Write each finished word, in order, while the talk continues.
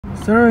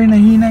Sir,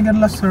 hinahinay ka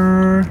la,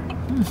 sir.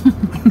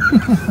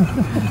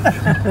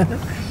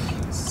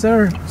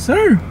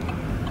 Sir.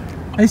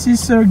 Ay si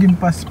sir,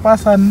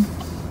 gimpaspasan.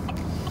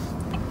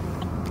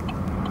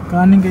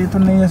 Kanin kayo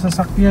ito na iya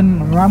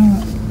sasakyan. Ram.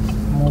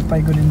 Mupay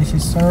ko din si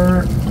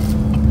sir.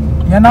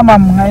 Yan na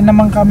ma'am, ngayon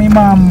naman kami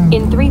ma'am.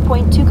 In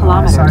 3.2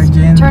 kilometers,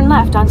 Sergeant. turn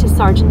left onto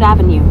Sargent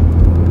Avenue.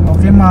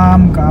 Okay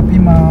ma'am, copy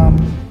ma'am.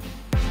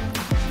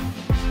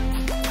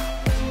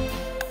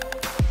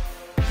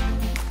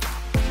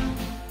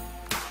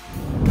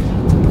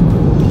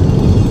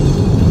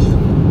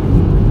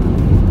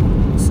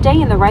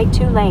 Stay in the right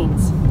 2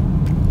 lanes.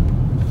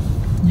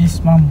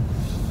 Yes ma'am.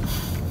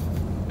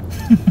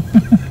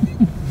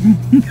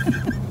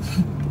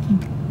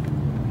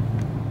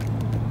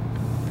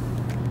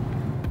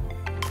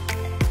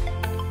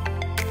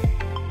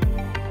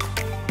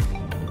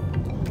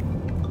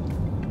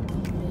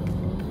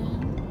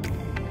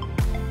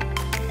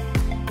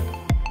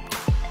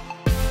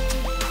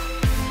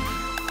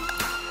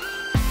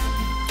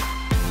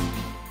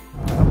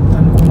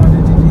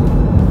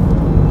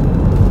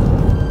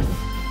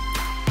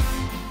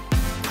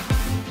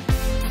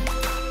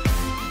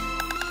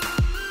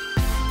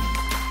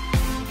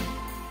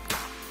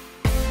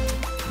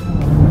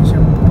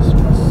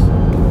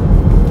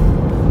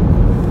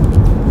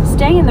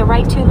 Stay in the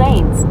right 2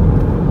 lanes.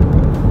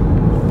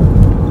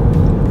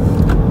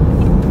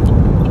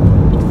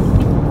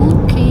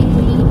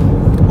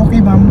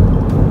 Okay ma'am.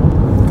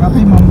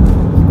 Copy ma'am.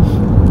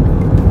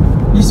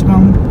 Yes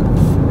ma'am.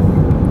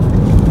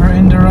 We're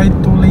in the right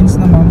 2 lanes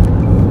na ma'am.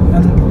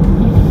 And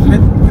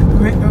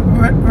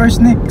where's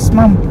next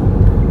ma'am?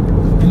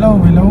 Hello.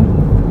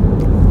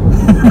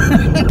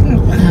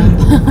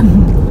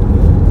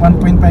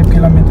 1.5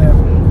 kilometer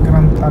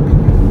Grand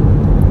Avenue.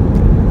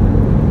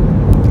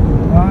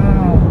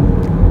 Wow.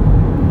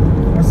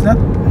 What's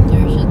that?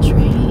 There's a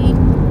train.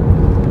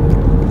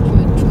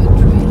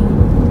 Train.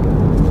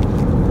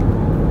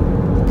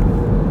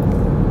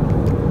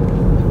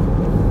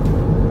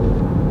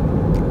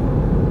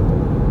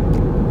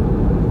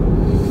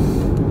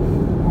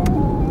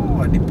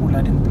 Oh, di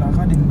pula din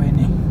plaka din ba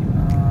ini?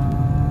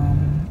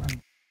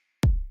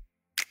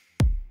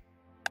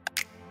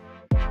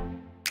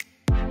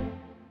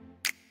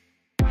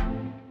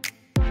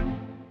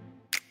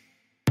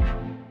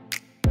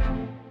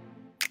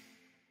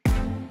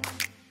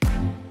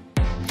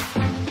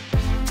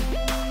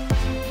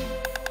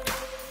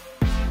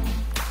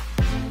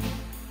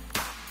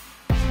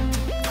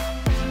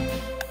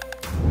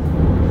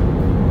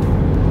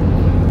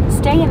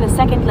 Stay in the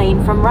 2nd lane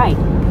from right.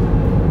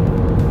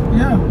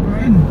 Yeah,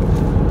 we're in.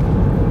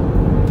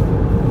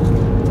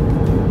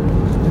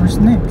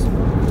 Where's next?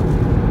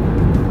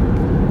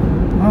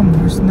 Mom,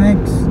 where's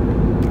next?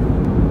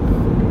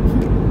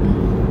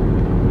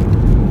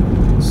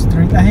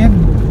 Straight ahead.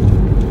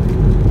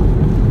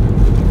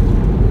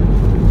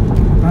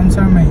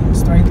 Answer me.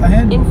 Straight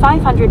ahead. In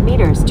 500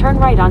 meters, turn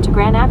right onto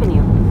Grand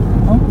Avenue.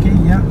 Okay,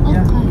 yeah.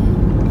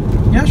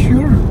 Yeah,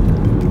 sure.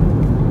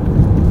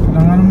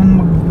 Kailangan naman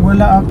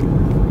magwala ako.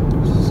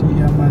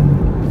 Siya man.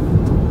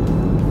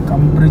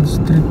 Cambridge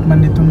Street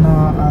man ito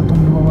na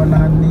atong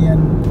luwawalahan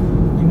niyan.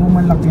 Di mo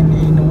malaki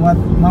ni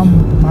inuwat. Ma'am.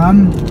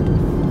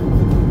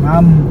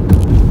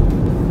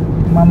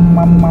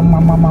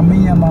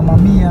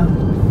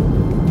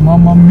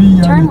 Mamma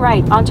mia. Turn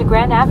right onto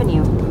Grand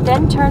Avenue,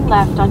 then turn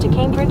left onto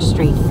Cambridge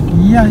Street.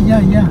 Yeah.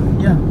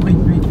 Wait.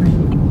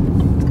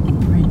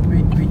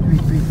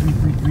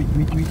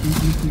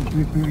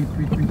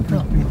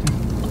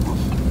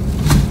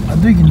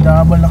 Adoy,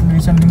 gindabalak na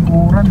isang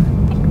lingkuran.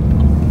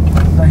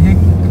 What the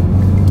heck?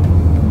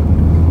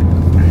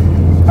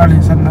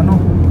 Alisan ano?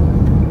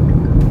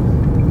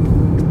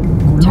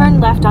 Gulong. Turn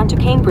left onto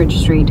Cambridge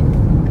Street.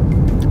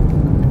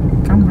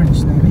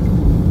 Cambridge na ini.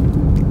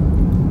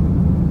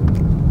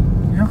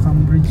 Yeah,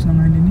 Cambridge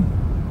na nga ini.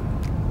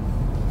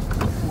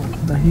 What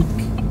the heck?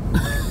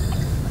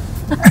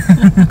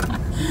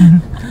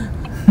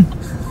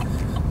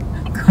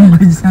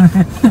 Cambridge na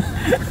nga.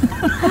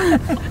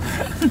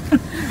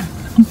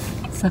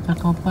 Saka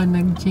ka pa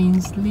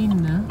nag-change lane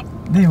na.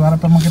 Di, wala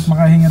pa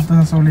makahingat to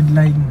sa solid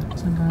line.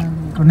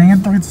 Sabagay. Kung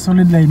hingat to sa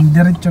solid line,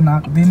 diretso na.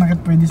 Di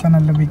nakit pwede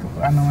sana labi ko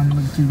ano man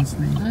mag-change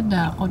lane.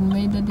 Ada, kung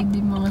may dadi di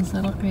mga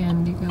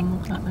sarakyan, di ka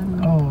makaano.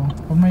 Oo,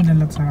 kung may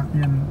dalat sa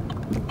rakyan.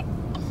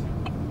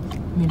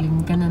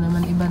 Miling ka na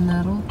naman iba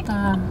na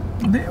ruta.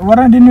 Di,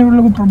 wala din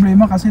yung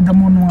problema kasi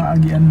damo ng mga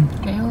agian.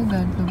 Kaya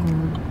ugad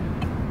lugod.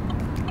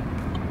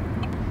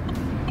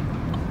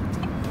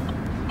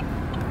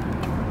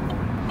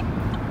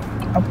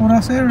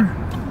 Apura sir.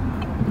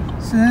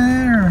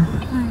 Sir.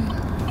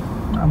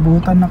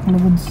 Naabutan na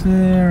klugod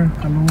sir.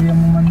 Kaluya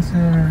mo man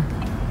sir.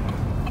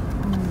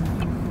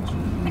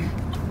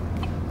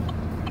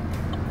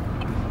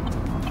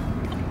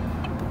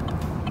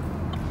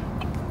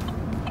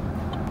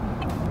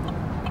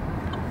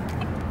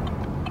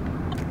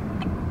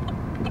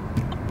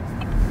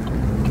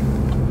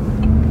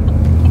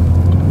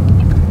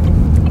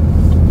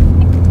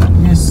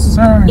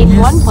 In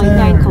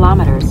 1.9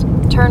 kilometers,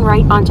 turn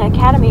right onto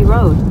Academy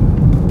Road.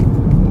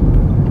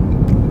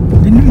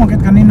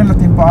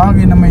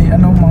 paagi na may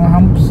ano, mga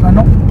humps,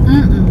 ano?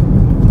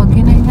 Pag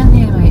hinahingan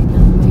niya, may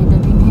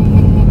daling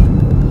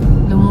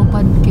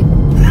lumupad kit.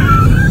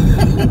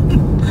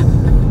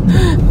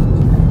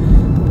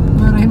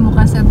 Maray mo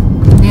kasi,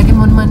 diri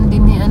mo man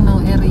din ni ano,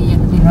 area.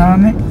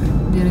 Ngani?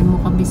 Diri mo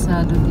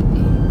kabisado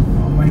din eh.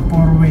 May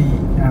 4-way.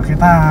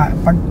 Kita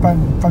pag pag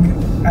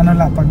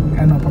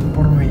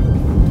 4-way.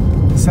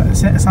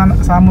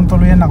 Sa amon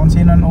tuluyan na kung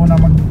sino ang una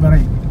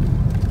mag-brake.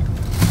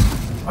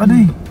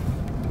 Aday.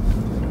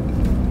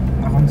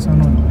 Akong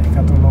sunod,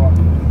 ikatulo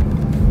ako.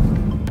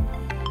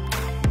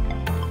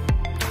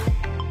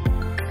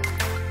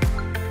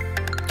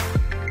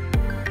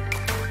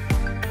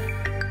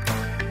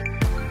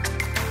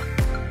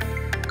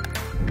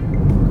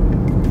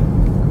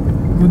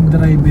 Good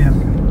driver.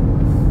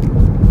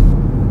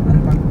 Ang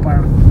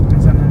pag-park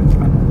kasi ng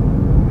ano.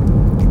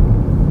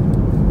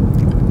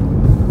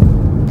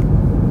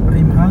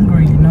 I'm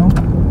hungry, you know.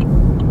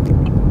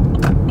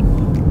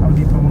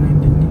 Di pa mga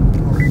hindi ni.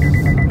 Okay lang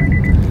pala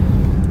kayo.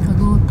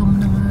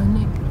 Kagutom na nga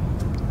ni.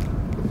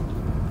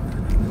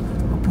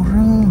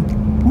 Apura.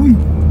 Uy.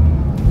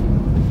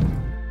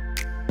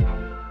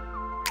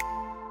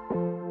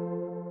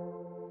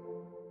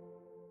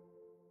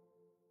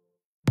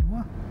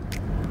 Wah.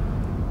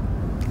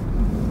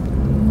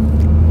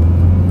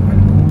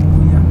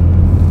 Hallelujah.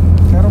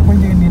 Pero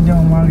pwede hindi niya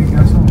umagi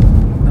kaso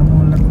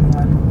damulat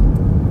mga ano.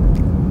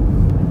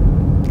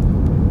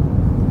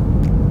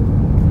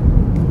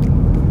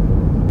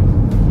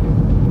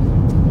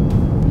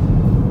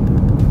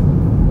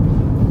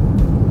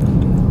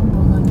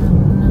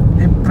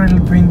 April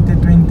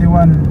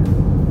 2021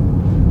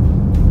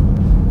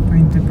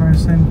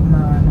 20%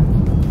 na ano.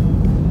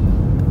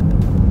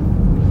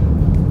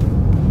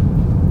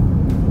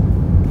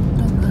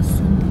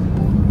 Tagasan ng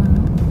puno.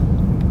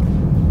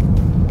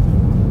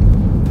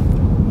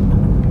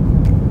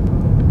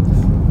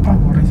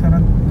 Wari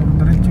sarat.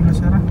 Diretso na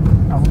sara.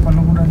 Ako pala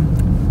ko na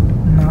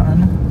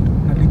ano,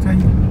 nalikay.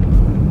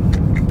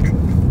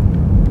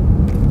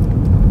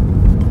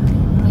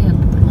 Ayan,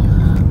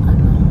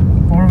 ano.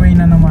 4-way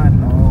na naman.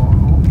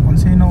 Kung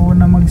sino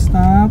una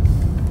mag-stop,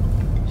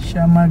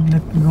 siya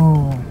mag-let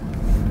go.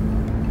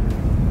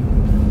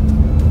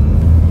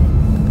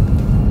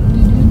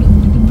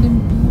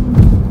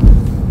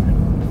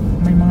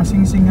 May mga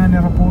sing-sing nga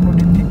nila puno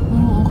din di.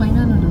 Oo, okay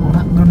na doon.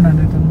 Doon na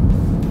dito.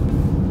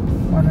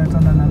 Wala ito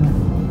na ano.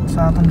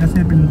 Sa atin kasi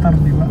pintar,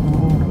 di ba?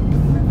 Oo.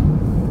 Doon na.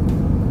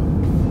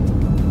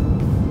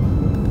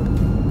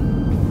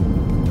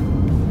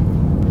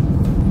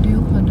 Hindi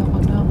ko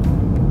kada-kada.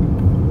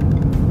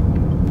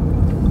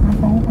 Pero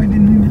pa ako pwede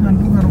hindi lang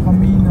doon. Pero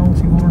kami nga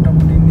siguro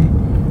damo din ni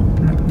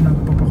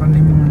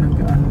nagpapakalim mga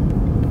nag-ano.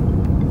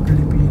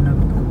 Pilipinat.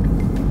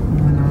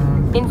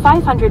 In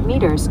 500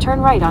 meters, turn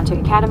right onto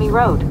Academy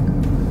Road.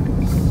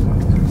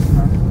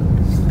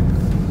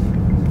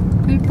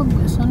 Kaya pag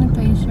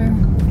sanitizer.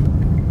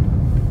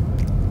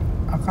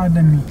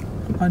 Academy.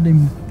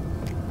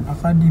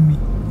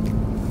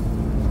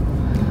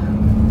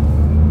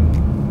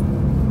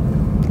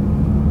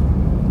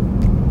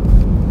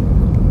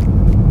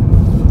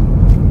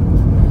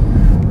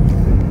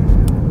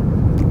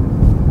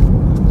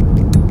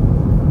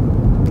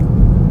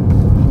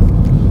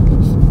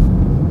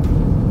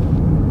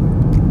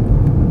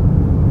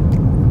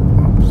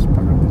 Oops,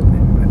 pagabot na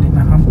yun. Adi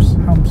na humps.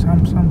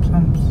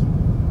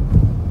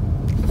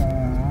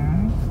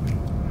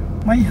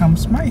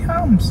 My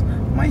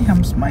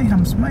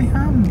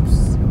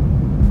humps.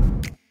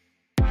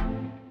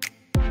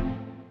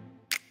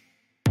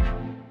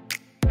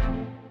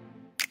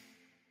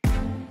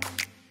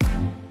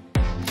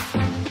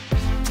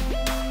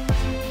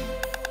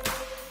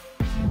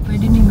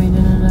 Pwede ni may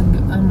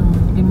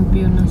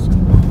limpyo na sa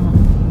mga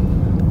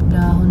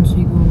dahon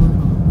siguro.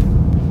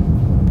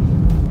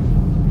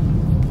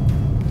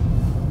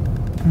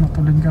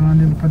 Matulad ka nga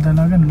din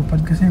padalagan.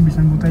 Lupad kasi.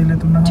 Bisang butay lang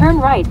ito na. Turn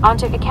right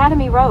onto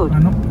Academy Road.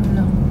 Ano?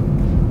 Wala.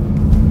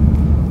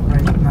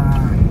 Right na.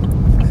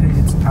 Kasi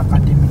it's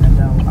academy na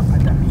daw.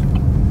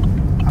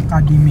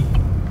 Academy.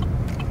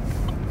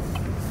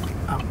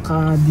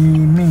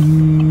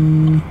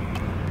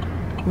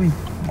 Uy,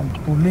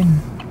 magpulin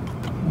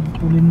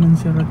man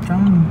si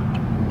Rachang.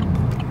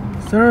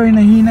 Sir,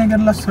 inahinay ka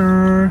la,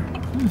 sir.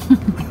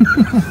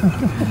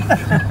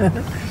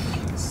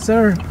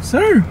 Sir.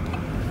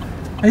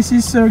 Ay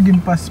si sir,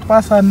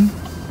 gimpaspasan.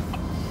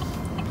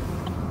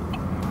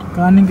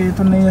 Kaning kayo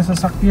ito na iya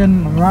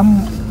sasakyan.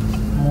 Ram.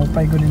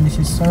 Mupay ko din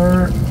si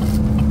sir.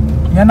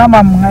 Yan na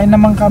ma'am, ngayon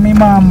naman kami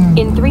ma'am.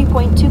 In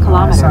 3.2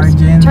 kilometers,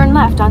 Sergeant. turn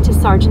left onto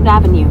Sargent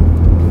Avenue.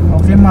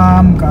 Okay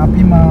ma'am,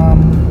 copy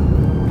ma'am.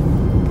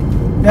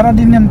 Pero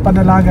din yan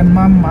padalagan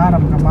ma'am,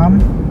 maaram ka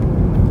ma'am.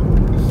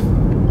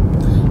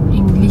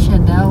 English siya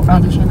daw,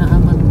 pwede siya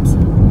naabot sa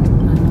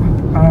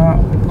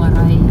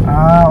waray.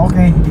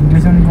 Okay,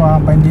 Englishan ko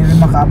pa hindi rin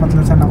makaapat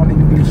lang sana ako ng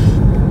English.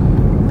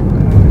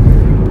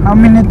 How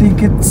many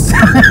tickets?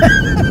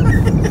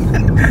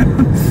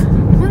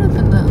 Ano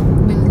ito na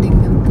building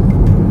ito?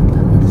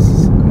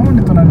 Ano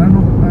nito na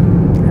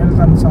health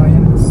and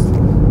science.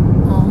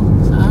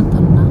 Sa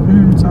aton na.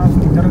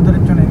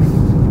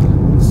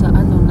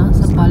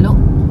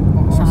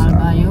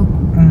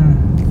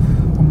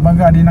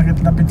 di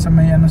nakit-lapit sa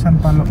may ano, San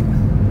Palo.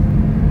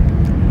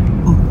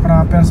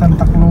 Proper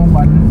Santa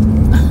Cloban.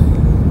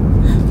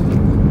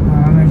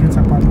 Nakit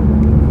sa Palo.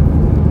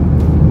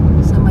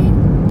 Sa may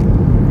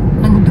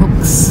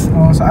Andox.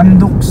 Oh, sa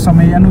Andox, sa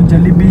may ano,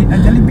 Jollibee.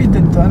 Jollibee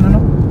dito, ano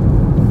no?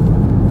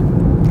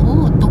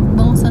 Oo,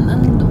 Tugbang San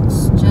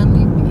Andox,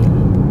 Jollibee.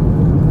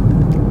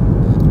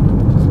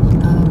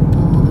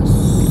 Tapos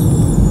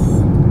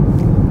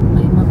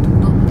may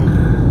Matuto na.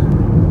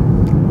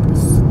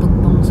 Tapos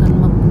Tugbang San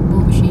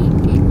Mapupo,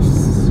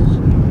 Shakey's.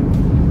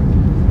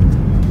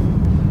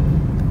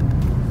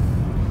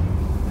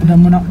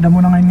 Damo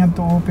na ngayon nga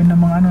to open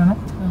ng mga ano, no?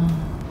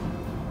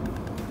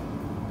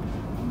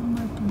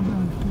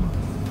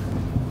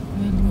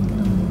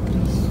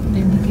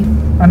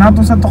 Ano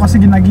to sa to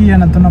kasi ginagiyan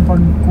na to na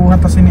pagkuha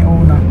ta sini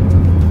una.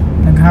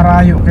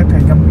 Nagharayo kay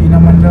gabi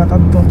naman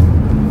latad to.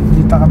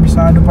 Di ta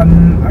kabisado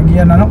pan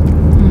agian ano?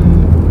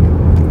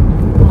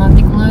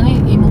 Ngati ko nga ni,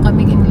 imo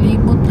kami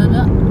ginlibot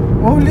dala.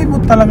 Oh,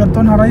 libot talaga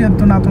to, harayo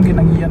to natong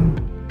ginagiyan.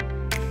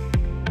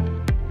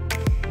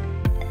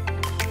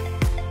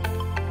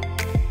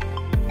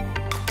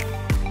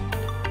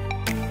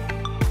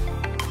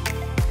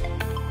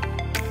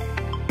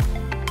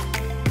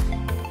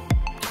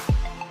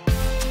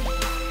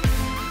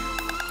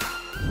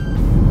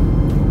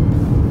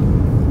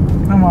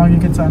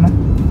 Makikit sa ano?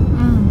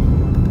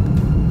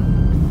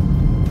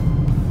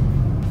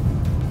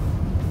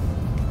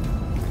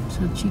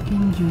 So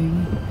Chicken Joy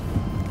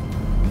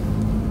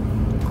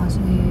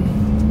kasi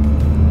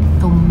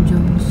Tom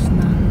Jones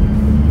na.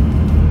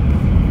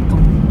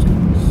 Tom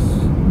Jones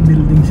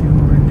Building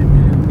siguro hindi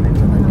nila.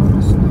 Anong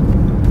oras na?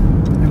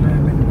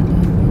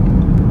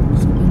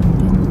 17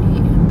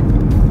 AM.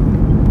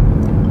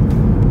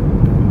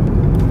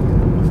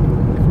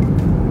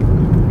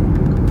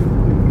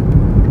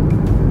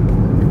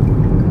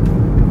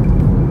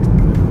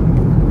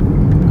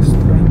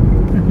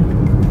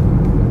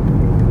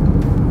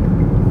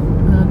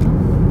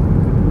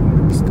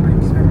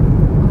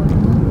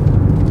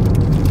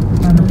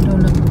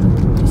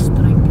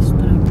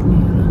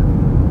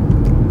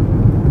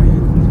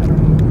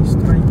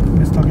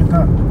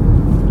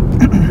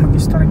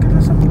 Mag-strike kita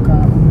sa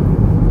pagkaon.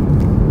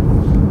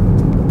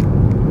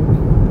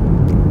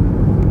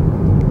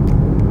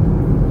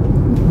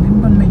 Din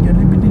ba may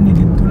Jollibee din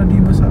dito na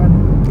diba sa ano?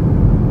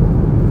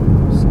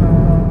 Sa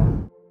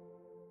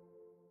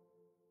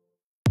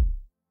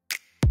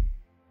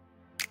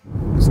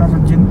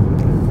Sargent.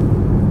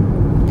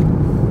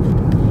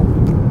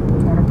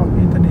 Para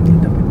pakita din ni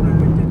Dapat na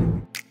may Jollibee.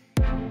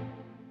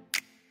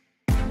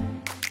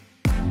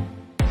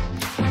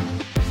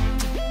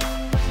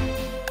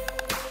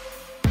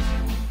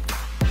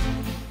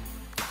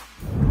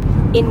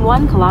 In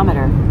 1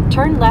 kilometer,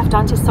 turn left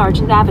onto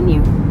Sargent Avenue.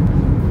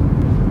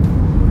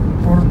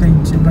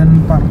 Portage,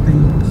 Iban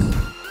Portage.